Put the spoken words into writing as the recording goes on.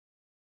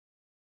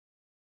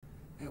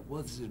That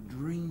was a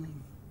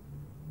dream.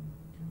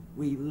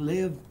 We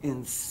live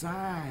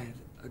inside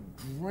a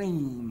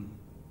dream.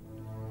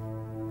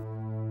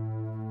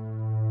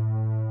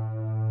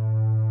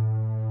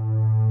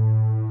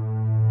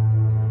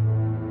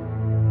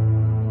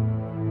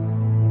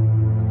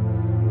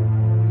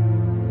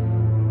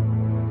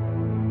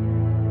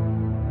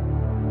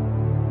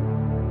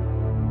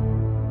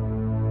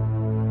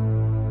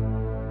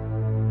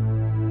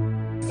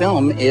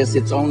 Film is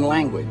its own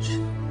language,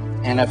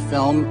 and a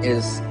film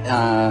is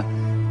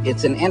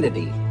it's an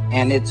entity,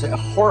 and it's a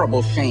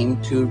horrible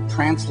shame to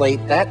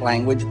translate that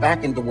language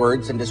back into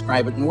words and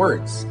describe it in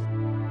words.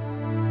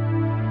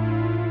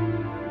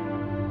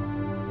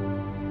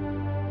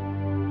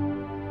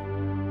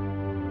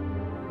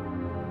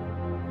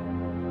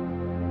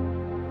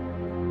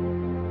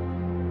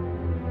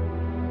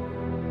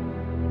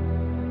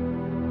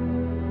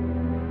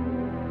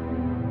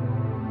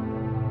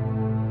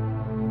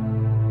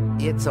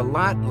 It's a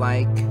lot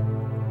like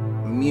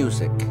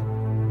music.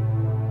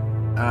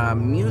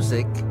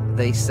 Music,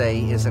 they say,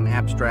 is an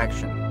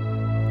abstraction.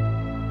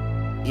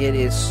 It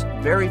is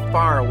very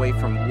far away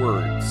from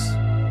words.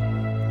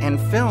 And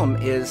film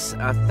is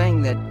a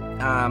thing that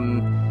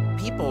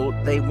people,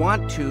 they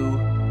want to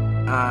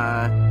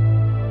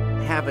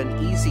have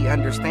an easy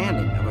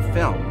understanding of a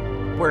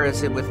film.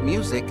 Whereas with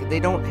music, they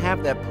don't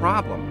have that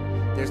problem.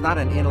 There's not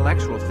an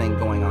intellectual thing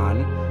going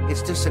on.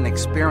 It's just an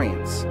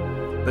experience.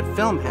 But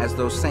film has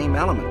those same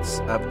elements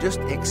of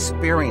just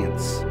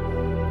experience.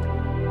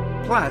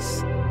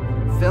 Plus,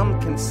 film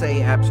can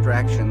say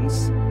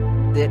abstractions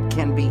that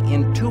can be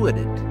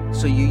intuited.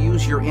 So you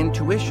use your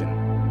intuition.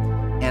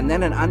 And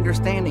then an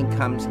understanding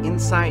comes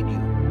inside you.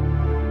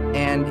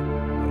 And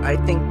I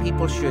think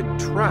people should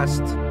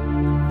trust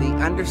the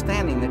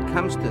understanding that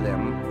comes to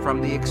them from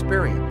the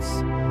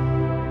experience.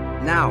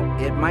 Now,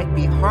 it might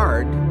be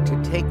hard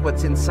to take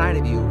what's inside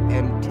of you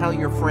and tell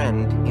your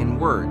friend in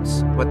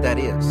words what that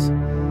is.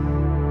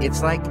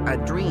 It's like a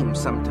dream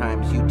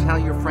sometimes. You tell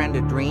your friend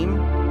a dream,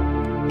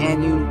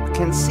 and you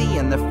can see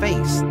in the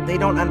face, they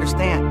don't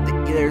understand.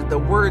 The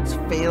words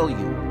fail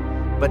you,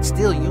 but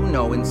still you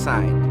know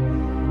inside.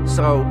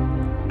 So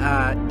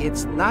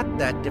it's not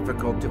that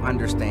difficult to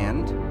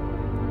understand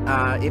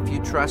if you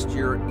trust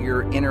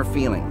your inner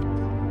feeling.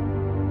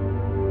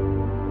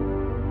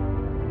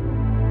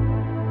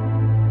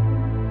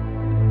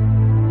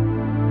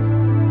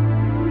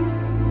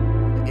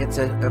 It's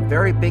a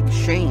very big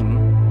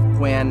shame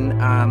when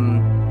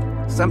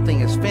something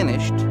is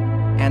finished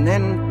and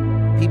then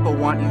people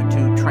want you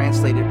to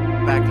translate it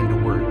back into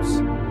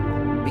words,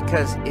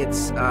 because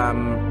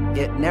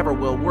it never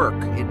will work.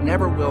 It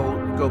never will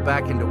go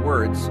back into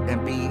words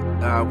and be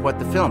what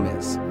the film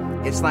is.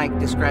 It's like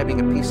describing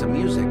a piece of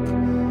music.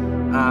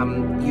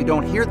 You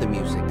don't hear the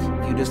music,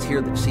 you just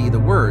see the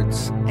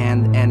words,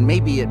 and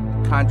maybe it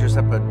conjures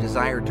up a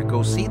desire to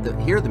go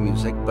hear the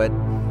music, but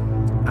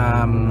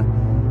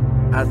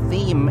a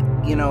theme,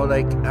 you know,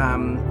 like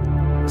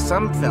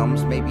some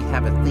films maybe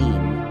have a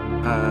theme,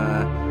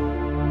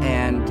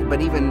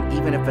 but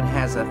even if it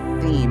has a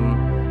theme,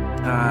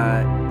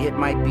 it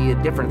might be a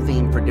different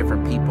theme for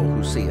different people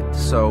who see it.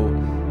 So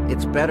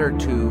it's better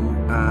to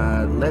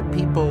let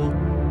people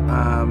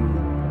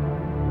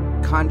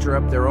conjure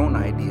up their own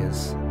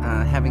ideas,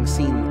 having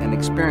seen and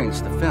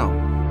experienced the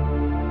film.